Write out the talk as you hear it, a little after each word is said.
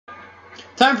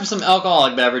Time for some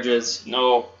alcoholic beverages.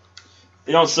 No.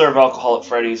 They don't serve alcohol at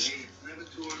Freddy's.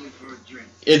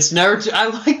 It's never too... I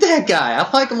like that guy. I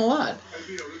like him a lot.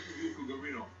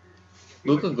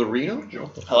 Luca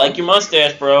Guarino? I like your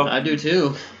mustache, bro. I do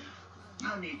too.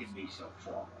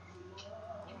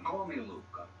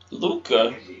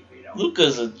 Luca?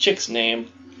 Luca's a chick's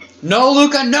name. No,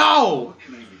 Luca, no!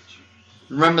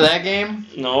 Remember that game?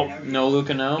 Nope. No,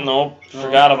 Luca, no? Nope.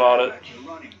 Forgot about it.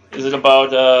 Is it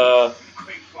about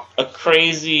a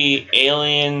crazy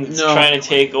alien that's trying to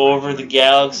take over the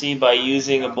galaxy by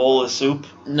using a bowl of soup?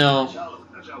 No.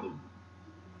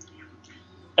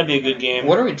 That'd be a good game.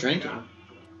 What are we drinking?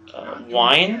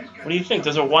 Wine? What do you think?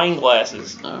 Those are wine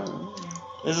glasses. Oh.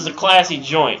 This is a classy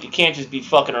joint. You can't just be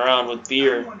fucking around with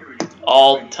beer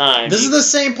all the time. This is the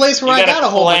same place where I got a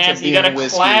whole bunch of beer and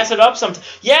whiskey. You gotta class it up sometimes.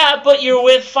 Yeah, but you're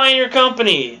with finer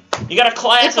company. You gotta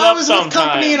class it up sometimes. If I was with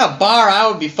company in a bar, I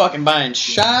would be fucking buying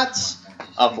shots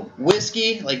of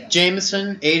whiskey, like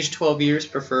Jameson, aged 12 years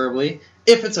preferably,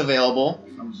 if it's available.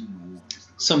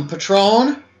 Some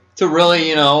Patron to really,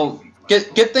 you know,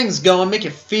 get things going, make you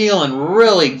feeling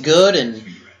really good and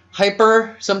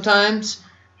hyper sometimes.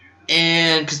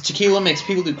 And because tequila makes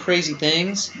people do crazy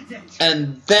things.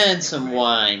 And then some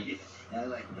wine.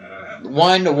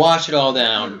 Wine to wash it all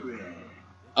down.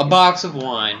 A box of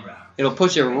wine. It'll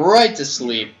put you right to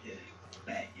sleep.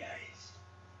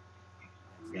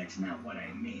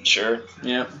 Sure.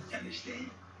 Yep.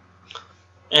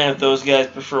 And if those guys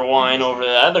prefer wine over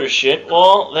the other shit,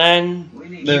 well, then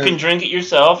you can drink it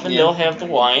yourself, and they'll have the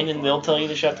wine, and they'll tell you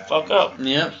to shut the fuck up.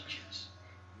 Yep.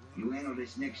 You handle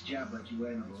this next job like you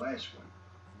handled the last one,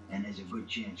 and there's a good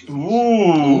chance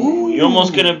Ooh, you're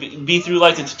almost gonna be through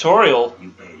like the tutorial. You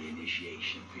pay the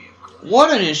initiation fee, of course.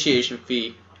 What initiation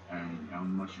fee? And how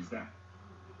much is that?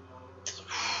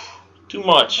 Too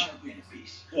much.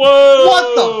 Whoa!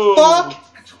 What the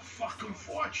fuck? That's a fucking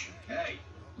fortune. Hey,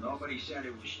 nobody said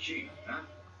it was cheap, huh?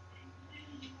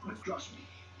 But trust me.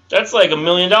 That's like $1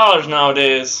 million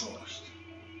nowadays.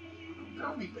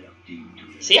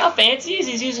 See how fancy he is?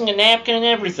 He's using a napkin and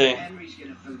everything.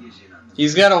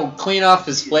 He's got to clean off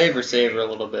his flavor saver a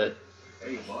little bit.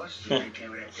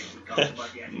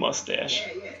 Mustache.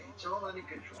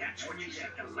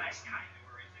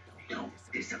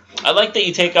 I like that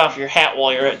you take off your hat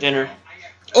while you're at dinner.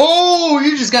 Oh,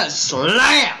 you just got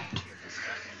slapped.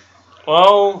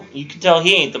 Well, you can tell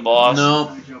he ain't the boss.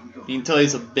 No, you can tell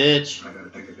he's a bitch. I gotta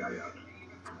take a guy out.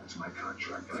 That's my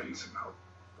contract. I need some help.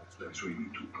 That's where you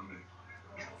two come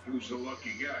in. Who's the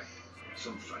lucky guy?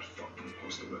 Some fat fuck from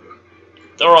across the river.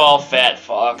 They're all fat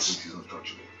fucks. He's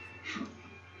untouchable.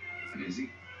 And is he?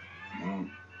 No.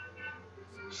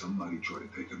 Somebody tried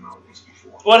to take him out once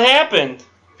before. What happened?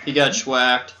 He got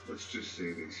schwacked. Let's just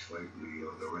say they slightly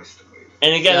underestimated.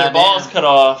 And they got their balls cut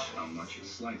off. How much is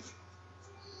slight?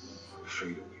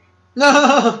 Fade away.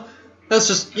 No, that's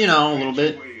just, you know, a little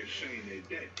bit.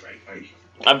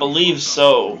 I believe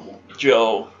so,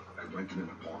 Joe. I rented an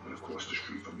apartment across the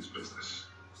street from his business.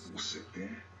 We'll sit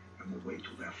there and we'll wait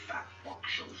till that fat fuck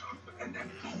shows up, and then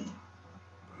boom.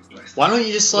 Why don't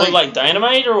you just like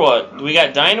dynamite or what? Do we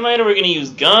got dynamite, or are we gonna use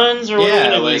guns, or are we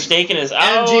gonna be staking us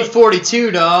out?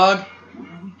 MG42, dog.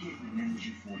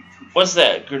 What's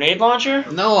that? Grenade launcher?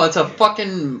 No, it's a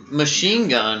fucking machine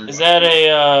gun. Is that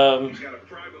a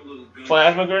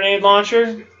plasma grenade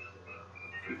launcher?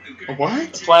 A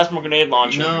what? A plasma grenade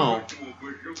launcher. No.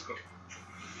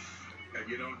 And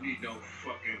you don't need no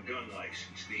fucking gun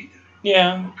license neither.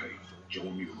 Yeah. Okay, Joe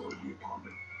and me will go to the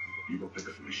apartment. You go pick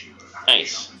up the machine gun.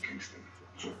 Nice. In Kingston.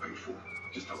 So I'll pay for it.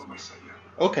 Just tell him I said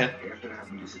yeah. Okay. After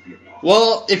that, meet us at the apartment.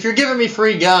 Well, if you're giving me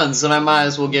free guns, then I might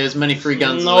as well get as many free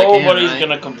guns as I can. Nobody's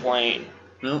gonna complain.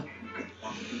 Nope.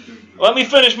 Let me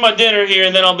finish my dinner here,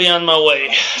 and then I'll be on my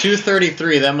way.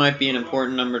 233. That might be an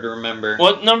important number to remember.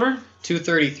 What number?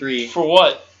 233. For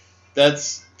what?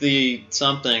 That's the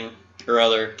something or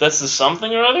other. That's the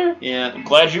something or other? Yeah. I'm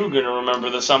glad you were gonna remember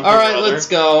the something or Alright, other. let's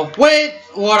go. Wait!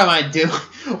 What am I doing?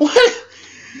 What?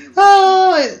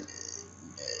 Oh...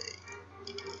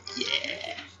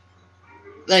 Yeah.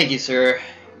 Thank you, sir.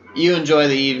 You enjoy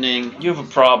the evening. You have a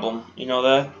problem. You know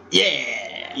that?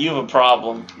 Yeah. You have a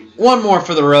problem. One more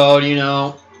for the road, you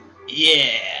know. Yeah.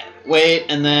 Wait,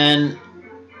 and then...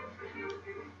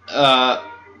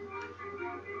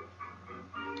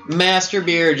 Master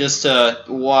beer just to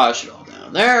wash it all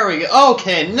down. There we go.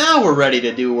 Okay, now we're ready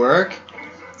to do work.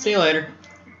 See you later.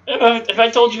 Have I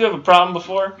told you you have a problem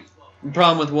before?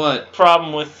 Problem with what?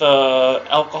 Problem with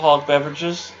alcoholic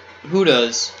beverages? Who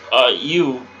does?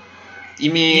 You.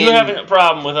 You mean... You have a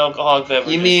problem with alcoholic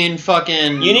beverages. You mean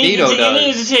fucking Vito You does.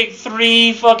 need to take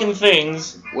 3 fucking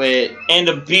things. Wait. And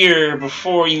a beer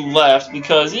before you left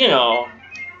because, you know,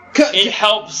 it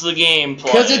helps the gameplay.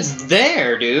 Because it's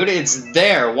there, dude. It's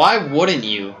there. Why wouldn't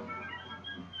you?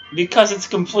 Because it's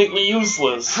completely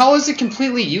useless. How is it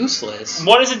completely useless?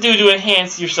 What does it do to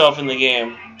enhance yourself in the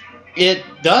game? It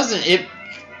doesn't. It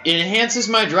enhances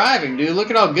my driving, dude. Look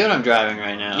at how good I'm driving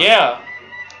right now. Yeah.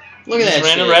 Look at that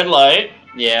shit. Ran a red light.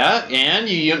 Yeah, and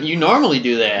you normally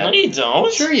do that. No, you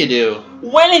don't. Sure you do.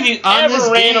 When have you ever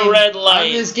ran a red light?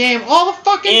 On this game, all the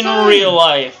fucking time. In real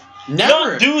life.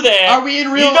 Never. Don't do that. Are we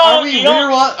in real? Are we in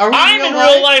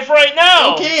real life right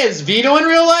now. Okay, is Vito in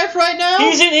real life right now?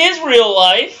 He's in his real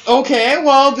life. Okay,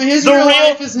 well, his real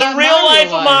life is not the real life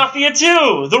of Mafia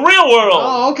II. The real world.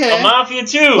 Oh, okay. Of Mafia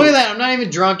 2. Look at that. I'm not even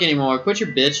drunk anymore. Quit your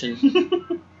bitching.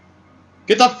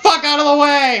 Get the fuck out of the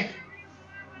way.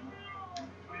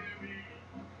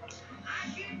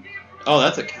 Oh,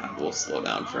 that's a kind of cool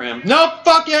slowdown for him. Nope,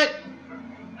 fuck it.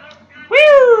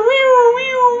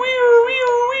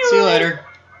 See you later.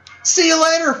 See you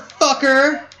later,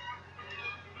 fucker!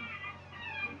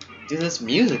 Dude, this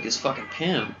music is fucking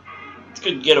pimp. It's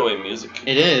good getaway music.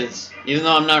 It is. Even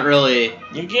though I'm not really...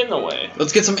 You're getting away.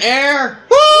 Let's get some air!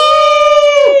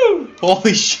 Woo!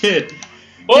 Holy shit.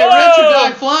 Whoa! Get rich or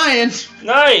die flying.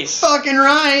 Nice. Fucking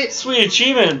right. Sweet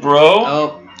achievement, bro.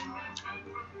 Oh.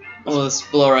 Well, let's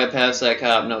blow right past that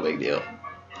cop. No big deal.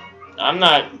 I'm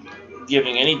not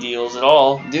giving any deals at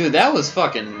all. Dude, that was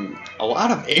fucking a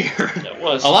lot of air. That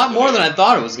was. A lot more than I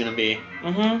thought it was going to be.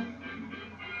 Mm-hmm.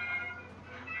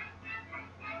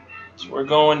 So we're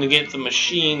going to get the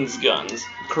machine's guns.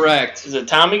 Correct. Is it a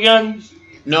Tommy gun?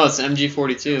 No, it's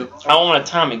MG42. I want a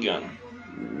Tommy gun.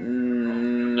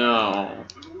 No.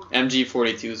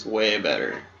 MG42 is way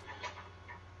better.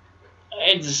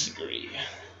 I disagree.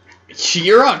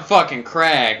 You're on fucking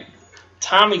crack.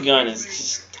 Tommy gun is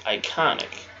just iconic.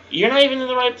 You're not even in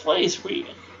the right place, were you?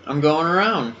 I'm going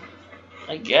around.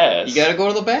 I guess. You gotta go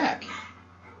to the back.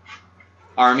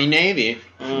 Army, Navy.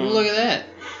 Look at that.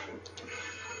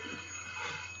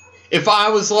 If I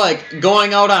was, like,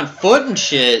 going out on foot and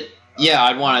shit, yeah,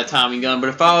 I'd want a Tommy gun. But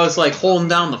if I was, like, holding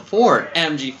down the fort,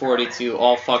 MG42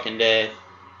 all fucking day.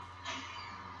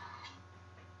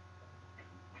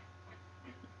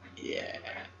 Yeah.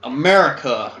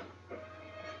 America.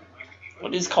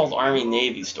 What is called Army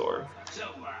Navy store?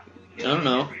 I don't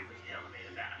know.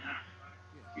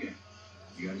 Yeah,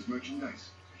 you got his merchandise.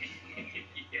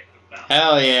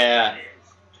 Hell yeah.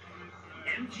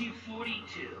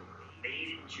 MG42, made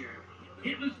in Germany.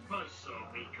 Hitler's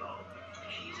buzzsaw, we call it.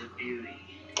 She's a beauty.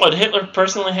 Oh, did Hitler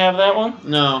personally have that one?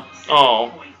 No.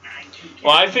 Oh.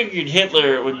 Well, I figured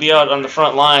Hitler would be out on the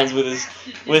front lines with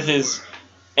his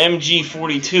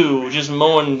MG42, just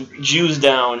mowing Jews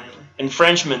down and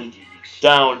Frenchmen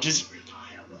down, just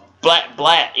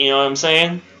blat, you know what I'm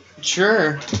saying?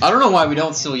 Sure. I don't know why we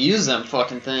don't still use them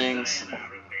fucking things.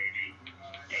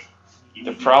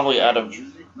 They're probably out of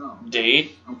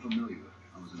date. I'm familiar with it.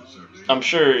 I was in the service. I'm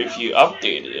sure if you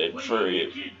updated it for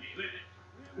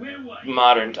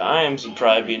modern times, it'd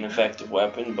probably be an effective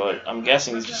weapon, but I'm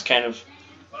guessing it's just kind of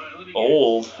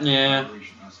old. Yeah.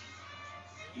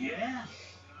 Yeah?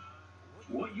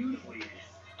 What unit were you in?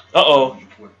 Uh-oh.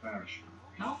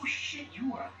 No shit,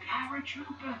 you were a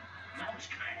paratrooper? That was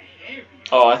kind of hairy.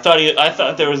 Oh, I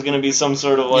thought there was gonna be some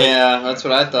sort of like. Yeah, that's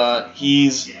what I thought.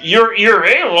 You're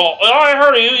AWOL. I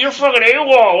heard of you. You're fucking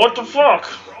AWOL. What the fuck?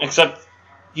 Except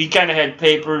he kind of had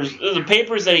papers. The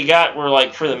papers that he got were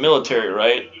like for the military,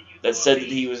 right? That said that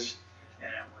he was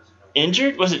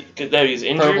injured. Was it that he was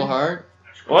injured? Purple Heart.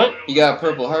 What? You got a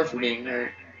Purple Heart for being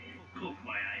hurt. Poke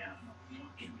my eye out on a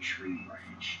fucking tree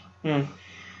branch.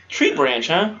 Tree branch,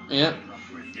 huh? Yep.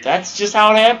 That's just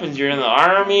how it happens. You're in the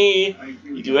army.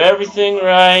 You do everything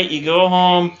right. You go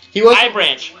home. Eye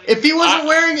branch. If he wasn't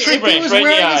wearing,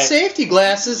 his safety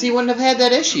glasses, he wouldn't have had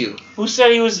that issue. Who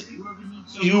said he was?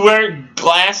 You wear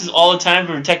glasses all the time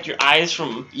to protect your eyes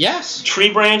from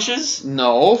tree branches?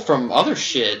 No, from other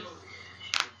shit.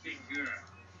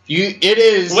 It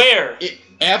is where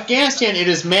Afghanistan. It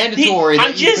is mandatory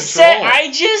that you patrol.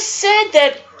 I just said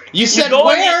that. You said go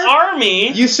where? In the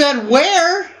army. You said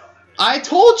where? I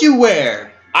told you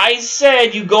where. I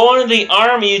said you go into the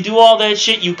army, you do all that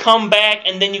shit, you come back,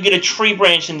 and then you get a tree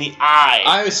branch in the eye.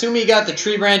 I assume he got the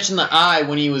tree branch in the eye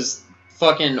when he was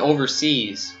fucking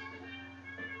overseas.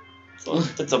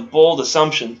 That's a bold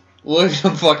assumption. Look at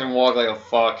him fucking walk like a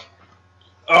fuck.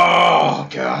 Oh,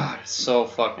 God. It's so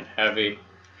fucking heavy.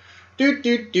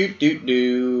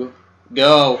 Do.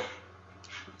 Go.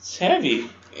 It's heavy.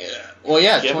 Yeah. Well,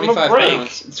 yeah, Give him a 25 break.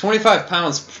 pounds. It's 25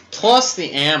 pounds plus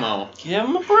the ammo. Give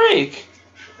him a break.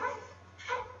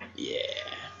 Yeah.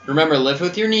 Remember, lift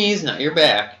with your knees, not your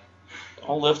back.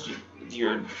 I'll lift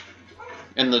your...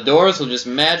 And the doors will just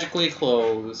magically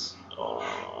close.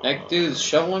 Oh. That dude's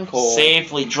shoveling coal.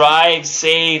 Safely. Drive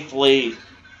safely.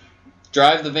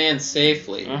 Drive the van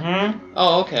safely. Mm-hmm.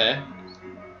 Oh, okay.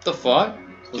 What the fuck?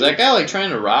 Was that guy, like, trying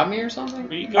to rob me or something?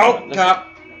 Where you going? Oh, cop.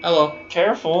 Hello.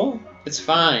 Careful. It's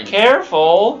fine.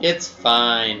 Careful. It's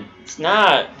fine. It's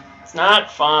not. It's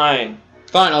not fine.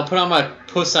 Fine, I'll put on my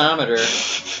pussometer.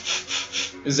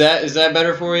 Is that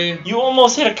better for you? You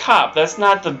almost hit a cop. That's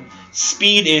not the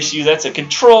speed issue. That's a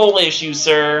control issue,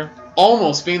 sir.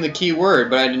 Almost being the key word,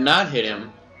 but I did not hit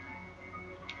him.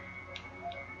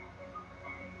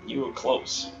 You were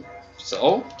close.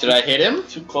 So, did I hit him?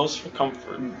 Too close for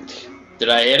comfort. Did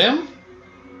I hit him?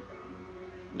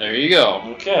 There you go.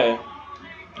 Okay.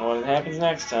 What happens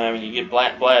next time and you get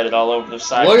blatted all over the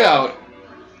sidewalk? Look out.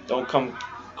 Don't come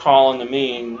crawling to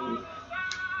me and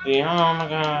be, oh my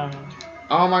god.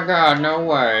 Oh my god, no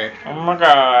way. Oh my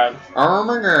god. Oh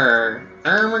my god.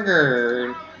 Oh my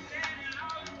god.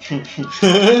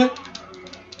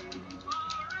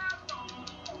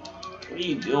 What are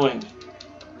you doing?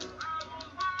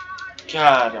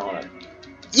 God, I want to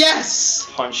Yes!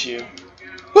 punch you.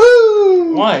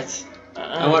 Woo! What?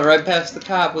 I went right past the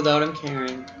cop without him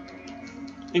caring.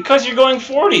 Because you're going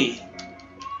 40.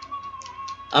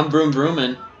 I'm broom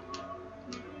brooming.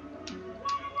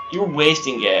 You're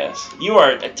wasting gas. You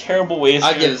are a terrible waster.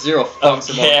 I give zero fucks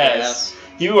about gas.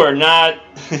 You are not.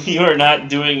 You are not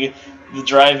doing the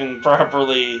driving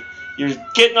properly. You're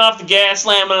getting off the gas,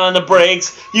 slamming on the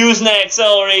brakes, using the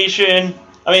acceleration.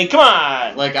 I mean, come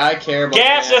on. Like, I care about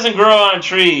Gas doesn't grow on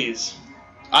trees.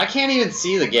 I can't even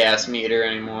see the gas meter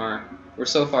anymore. We're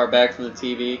so far back from the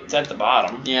TV. It's at the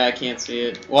bottom. Yeah, I can't see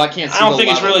it. Well, I can't see I don't the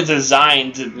think it's level. really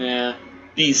designed to Yeah.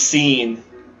 be seen.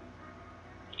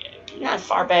 You're not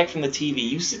far back from the TV.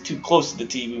 You sit too close to the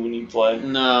TV when you play.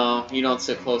 No, you don't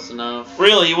sit close enough.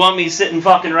 Really? You want me sitting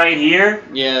fucking right here?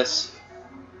 Yes.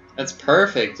 That's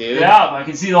perfect, dude. Yeah, I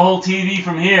can see the whole TV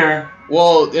from here.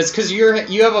 Well, it's because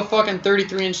you have a fucking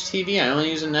 33-inch TV. I only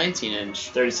use a 19-inch.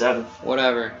 37.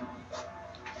 Whatever.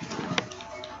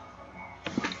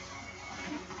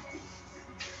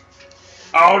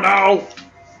 Oh no!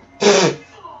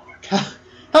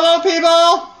 Hello,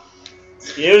 people!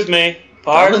 Excuse me.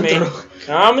 Pardon me.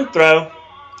 Coming through.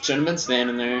 Shouldn't have been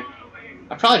standing there.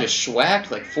 I probably just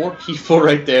schwacked like 4 people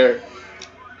right there.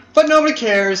 But nobody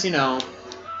cares, you know.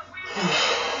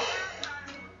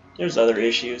 There's other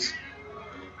issues.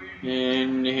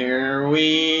 And here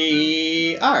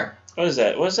we are. What is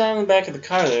that? What's that on the back of the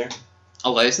car there? A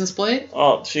license plate?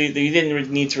 Oh, see, you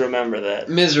didn't need to remember that.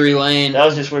 Misery lane. That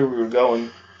was just where we were going.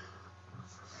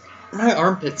 My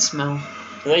armpits smell.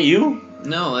 Is that you?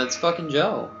 No, that's fucking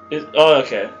Joe. Oh,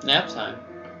 okay. Nap time.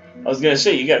 I was gonna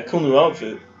say, you got a cool new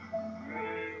outfit.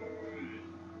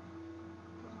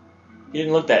 You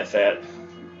didn't look that fat.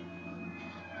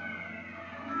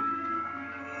 Where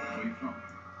are you from?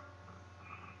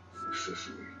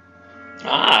 Sicily.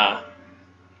 Ah.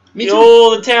 Me The too.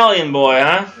 old Italian boy,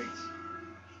 huh?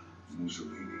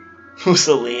 Mussolini.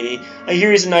 Mussolini. I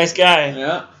hear he's a nice guy.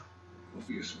 Yeah. Don't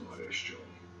be a smart ass, Joe.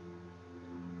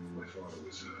 My father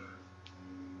was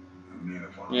a man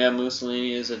of honor. Yeah,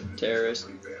 Mussolini is a terrorist.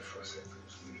 Really bad for us after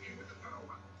Mussolini came into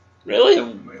power. Really?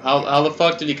 And how the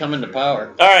fuck did he come into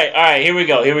power? Alright, here we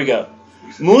go.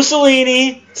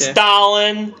 Mussolini, Okay.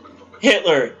 Stalin,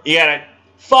 Hitler. You gotta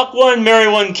fuck one, marry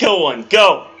one, kill one.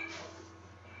 Go!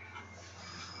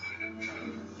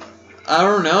 I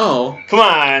don't know. Come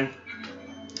on.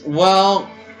 Well,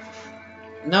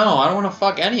 no, I don't want to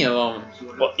fuck any of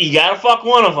them. Well, you gotta fuck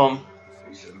one of them.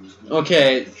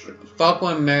 Okay, fuck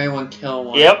one, marry one, kill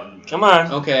one. Yep, come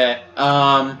on. Okay,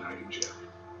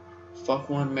 fuck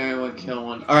one, marry one, kill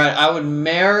one. Alright, I would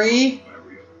marry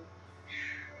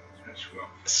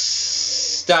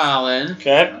Stalin.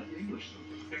 Okay.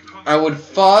 I would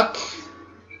fuck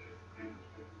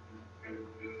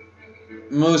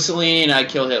Mussolini and I'd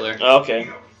kill Hitler. Okay.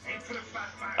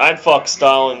 I'd fuck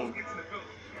Stalin,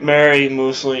 marry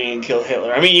Mussolini, and kill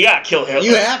Hitler. I mean, you gotta kill Hitler.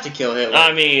 You have to kill Hitler.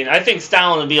 I mean, I think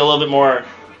Stalin would be a little bit more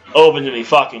open to me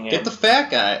fucking him. Get the fat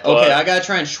guy. Okay, But- I gotta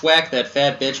try and schwack that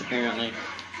fat bitch apparently.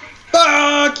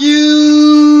 Fuck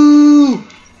you!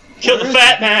 Kill the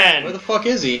fat Where man! the fuck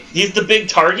is he? He's the big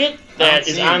target I that don't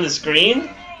is see on him. the screen.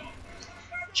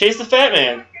 Chase the fat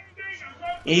man.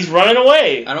 He's running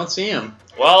away. I don't see him.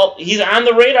 Well, he's on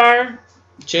the radar.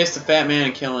 Chase the fat man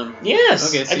and kill him. Yes,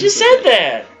 Okay, I just said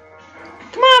that.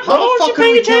 Come on, bro, How the aren't you fuck could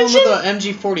paying we kill him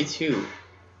attention? with a MG42?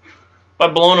 By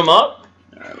blowing him up?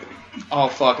 Oh,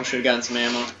 fuck. I should have gotten some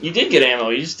ammo. You did get ammo.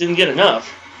 You just didn't get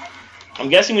enough. I'm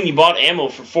guessing when you bought ammo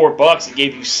for $4, it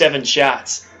gave you 7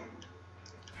 shots.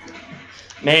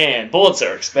 Man, bullets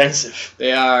are expensive.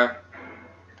 They are.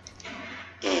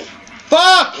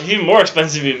 Fuck! It's even more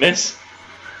expensive if you miss.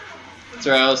 That's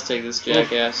right, let's take this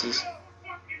jackasses.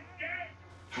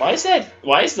 Why is that?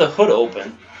 Why is the hood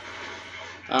open?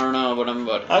 I don't know, but I'm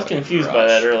about to I was confused by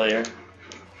that earlier.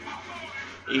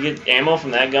 You get ammo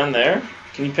from that gun there?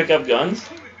 Can you pick up guns?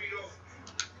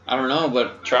 I don't know,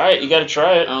 but Try it. You gotta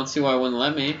try I it. don't see why it wouldn't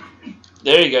let me.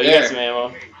 There you go. You There. got some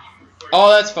ammo. Oh,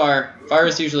 that's fire. Fire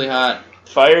is usually hot.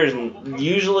 Fire is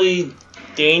usually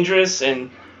dangerous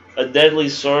and a deadly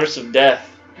source of death.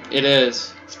 It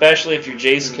is. Especially if you're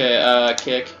Jason. Okay,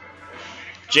 kick.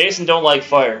 Jason don't like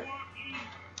fire.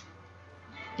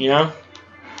 You know?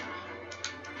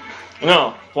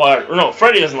 No, water. Or no,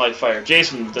 Freddy doesn't like fire.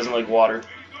 Jason doesn't like water.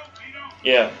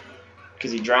 Yeah,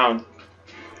 because he drowned.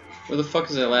 Where the fuck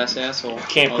is that last asshole?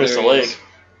 Camp Oh, Crystal there he Lake. is.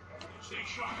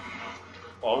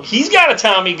 Oh, he's got a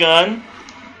Tommy gun.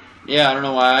 Yeah, I don't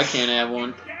know why I can't have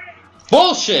one.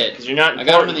 Bullshit! Because you're not I important.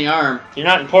 got him in the arm. You're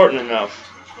not important enough.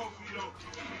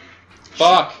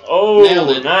 Fuck. Oh, Nailed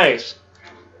it. nice.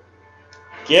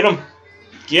 Get him.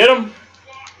 Get him.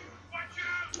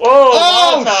 Whoa,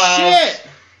 Oh, Molotovs. shit!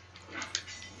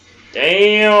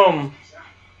 Damn.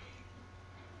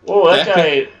 Whoa, that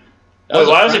guy. That was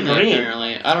Wait, why a was it friendly, green?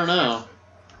 apparently. I don't know.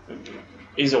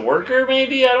 He's a worker,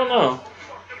 maybe? I don't know.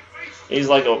 He's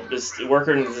like a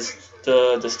worker in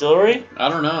the distillery? I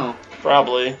don't know.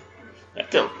 Probably.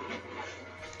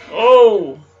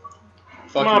 Oh!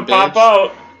 Fucking Come on, bitch. pop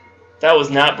out. That was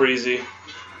not breezy.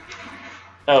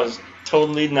 That was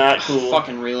totally not cool.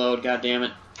 Fucking reload,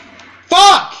 goddammit.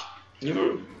 Fuck! You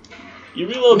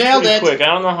reload Nailed pretty it. quick. I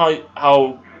don't know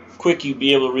how quick you'd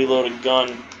be able to reload a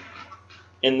gun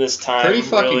in this time. Pretty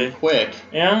fucking really. quick.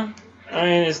 Yeah? I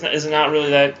mean, is it not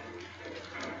really that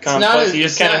complex? not- You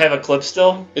just it's kind of not- have a clip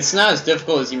still? It's not as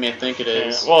difficult as you may think it Yeah.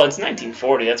 is. Well, it's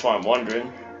 1940. That's why I'm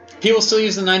wondering. People still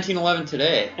use the 1911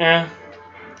 today. Yeah.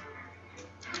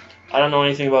 I don't know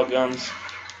anything about guns.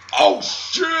 Oh,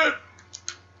 shit!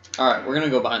 Alright, we're gonna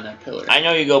go behind that pillar. I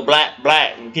know you go blat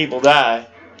blat and people die.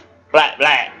 Blat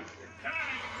blat.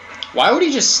 Why would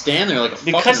he just stand there like a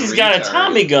fucking Because he's got a retard?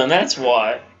 Tommy gun, that's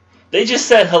why. They just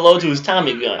said hello to his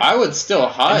Tommy gun. I would still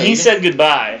hide. And he said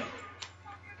goodbye.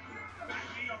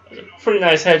 Pretty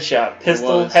nice headshot.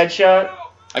 Pistol was. headshot.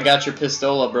 I got your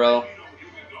pistola, bro.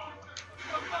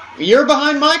 You're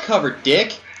behind my cover,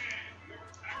 dick.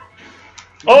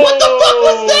 Oh, What the fuck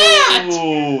was that?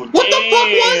 What the fuck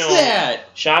was damn. that?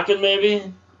 Shotgun,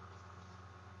 maybe?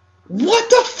 What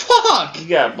the fuck? You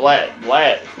got blat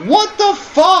blat. What the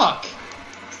fuck?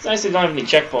 It's nice they don't have any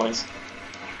checkpoints.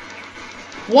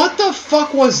 What the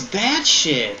fuck was that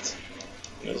shit?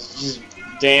 It's just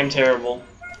damn terrible.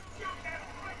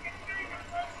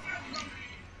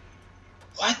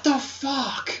 What the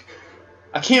fuck?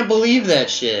 I can't believe that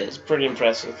shit. It's pretty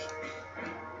impressive.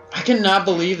 I cannot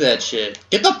believe that shit.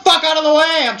 Get the fuck out of the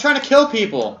way! I'm trying to kill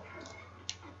people.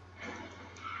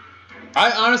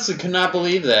 I honestly could not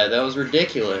believe that. That was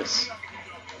ridiculous.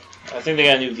 I think they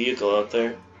got a new vehicle out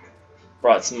there.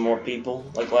 Brought some more people,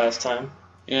 like last time.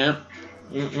 Yeah.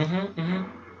 Mm-hmm.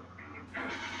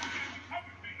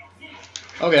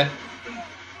 Okay.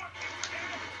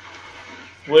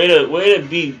 Way to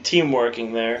be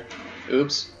teamworking there.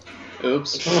 Oops.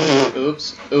 Oops.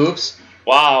 Oops. Oops.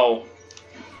 Wow.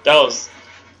 That was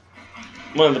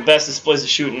one of the best displays of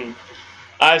shooting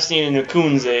I've seen in a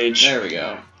coon's age. There we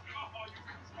go.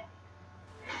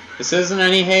 This isn't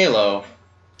any Halo.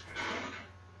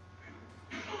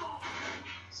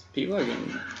 People are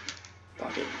getting...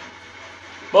 Fuck it.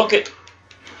 Book it.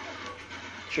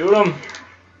 Shoot him.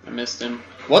 I missed him.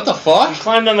 What the You fuck?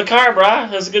 climbed on the car, brah.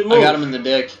 That's a good move. I got him in the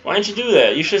dick. Why didn't you do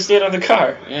that? You should have stayed on the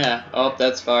car. Yeah. Oh,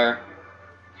 that's fire.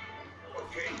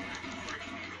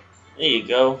 There you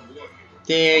go.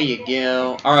 There you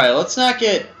go. Alright, let's not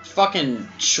get fucking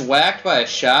schwacked by a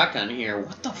shotgun here.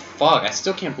 What the fuck? I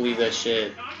still can't believe that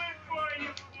shit.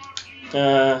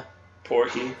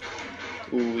 Porky.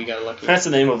 Ooh, we got lucky. That's the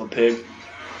name of a pig.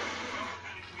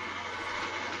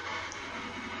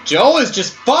 Joe is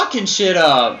just fucking shit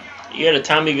up. You had a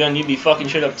Tommy gun, you'd be fucking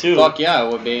shit up too. Fuck yeah,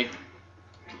 it would be.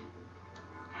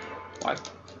 Why?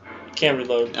 You can't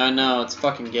reload. I know, it's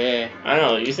fucking gay. I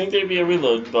know, you think there'd be a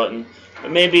reload button.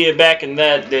 But maybe back in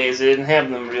that days they didn't have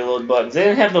them reload buttons. They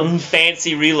didn't have them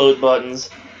fancy reload buttons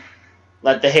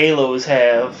like the Halos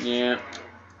have. Yeah.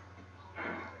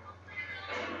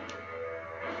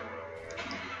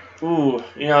 Ooh,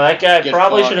 you know, that guy Get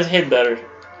probably fucked. should have hid better.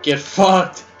 Get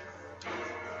fucked.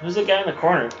 Who's the guy in the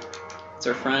corner? It's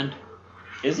our friend.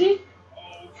 Is he?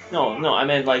 No, no, I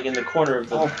meant like in the corner of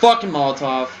the Oh, fucking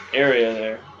Molotov. area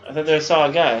there. I thought I saw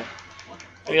a guy.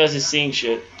 Maybe I was just seeing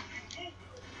shit.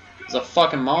 It's a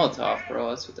fucking Molotov, bro.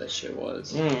 That's what that shit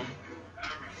was. Mm.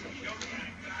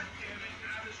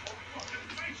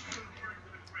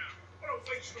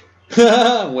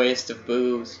 Waste of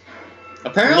booze.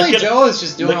 Apparently, Lick it- Joe is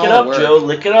just doing Lick it all up, the work. Joe.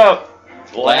 Lick it up.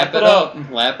 Lap it up.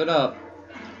 Lap it up.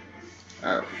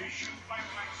 Alright.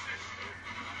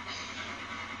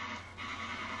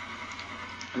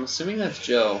 I'm assuming that's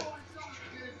Joe.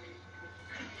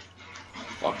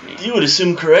 Fuck me. You would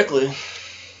assume correctly.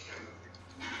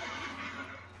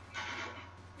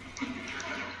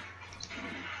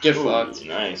 Get Ooh, fucked.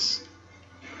 nice.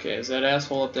 Okay, is that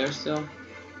asshole up there still?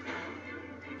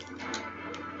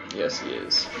 Yes, he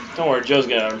is. Don't worry, Joe's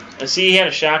got him. I see he had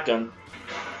a shotgun.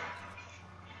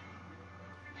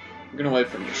 I'm gonna wait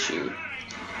for him to shoot.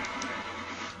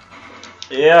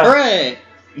 Yeah. Hooray!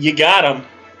 You got him.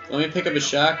 Let me pick up his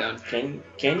shotgun.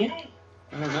 Can you?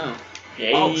 I don't know.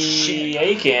 Yeah, Oh, shit. Yeah,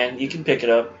 you can. You can pick it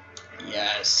up.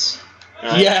 Yes.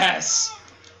 Alright. Yes!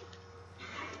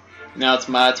 Now it's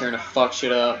my turn to fuck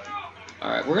shit up.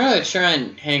 Alright, we're gonna try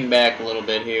and hang back a little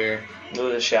bit here.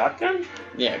 With a shotgun?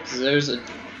 Yeah, because there's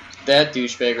that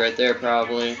douchebag right there,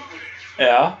 probably.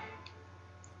 Yeah.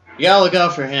 You gotta look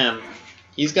out for him.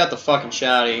 He's got the fucking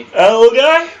shotty. That little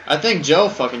guy? I think Joe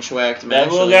fucking schwacked him, That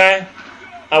actually. little guy?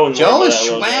 I wouldn't Joe worry is about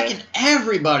that little guy. schwacking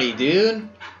everybody, dude.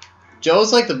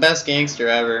 Joe's like the best gangster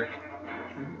ever.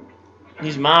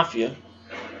 He's Mafia.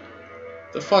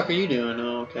 The fuck are you doing?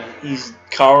 Oh, okay. He's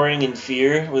cowering in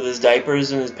fear with his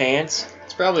diapers and his pants.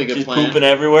 It's probably a good He's plan. pooping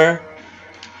everywhere.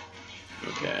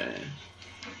 Okay.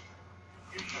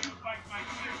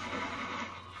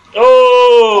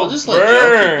 Oh, I'll just let Joe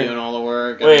burn! keep doing all the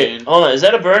work. Wait, I mean, hold on. Is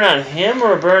that a burn on him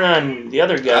or a burn on the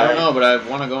other guy? I don't know, but I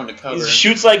want to go into cover. He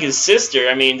shoots like his sister.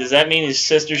 I mean, does that mean his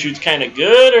sister shoots kind of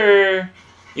good, or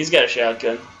he's got a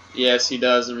shotgun? Yes, he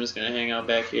does. I'm just gonna hang out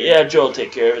back here. Yeah, Joe will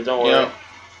take care of it. Don't worry. Yep.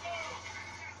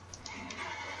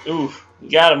 Oof, you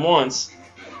got him once.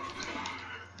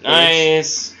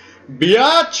 Nice.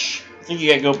 Biatch! I think you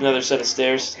gotta go up another set of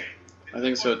stairs. I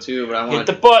think so too, but I Hit want.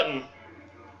 the button.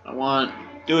 I want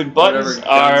Dude, whatever buttons guns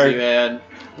you are had.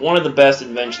 one of the best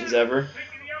inventions ever.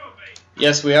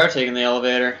 Yes, we are taking the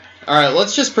elevator. All right,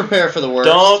 let's just prepare for the worst.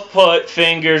 Don't put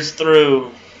fingers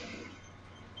through.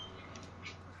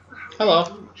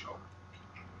 Hello.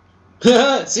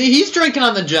 See, he's drinking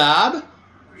on the job.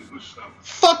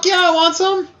 Fuck yeah, I want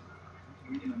some.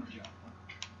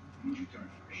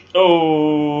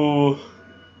 Oh.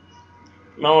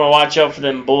 Might want to watch out for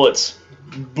them bullets.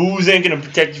 Booze ain't gonna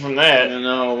protect you from that.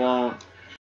 No, it won't.